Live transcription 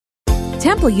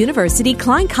Temple University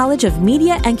Klein College of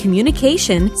Media and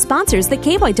Communication sponsors the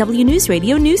KYW News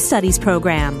Radio News Studies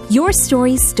program. Your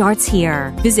story starts here.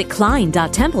 Visit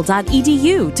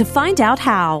klein.temple.edu to find out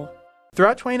how.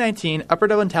 Throughout 2019, Upper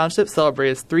Dublin Township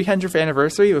celebrated its 300th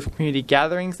anniversary with community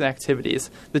gatherings and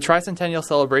activities. The tricentennial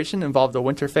celebration involved a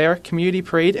winter fair, community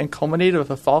parade, and culminated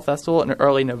with a fall festival in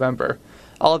early November.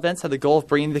 All events had the goal of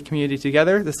bringing the community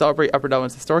together to celebrate Upper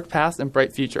Dublin's historic past and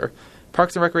bright future.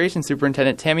 Parks and Recreation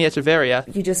Superintendent Tammy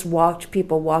Echeverria. You just watched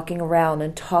people walking around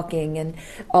and talking, and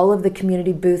all of the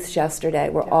community booths yesterday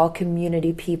were all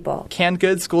community people. Canned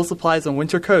goods, school supplies, and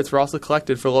winter coats were also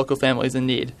collected for local families in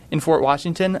need. In Fort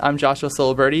Washington, I'm Joshua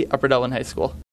Siliberti, Upper Dublin High School.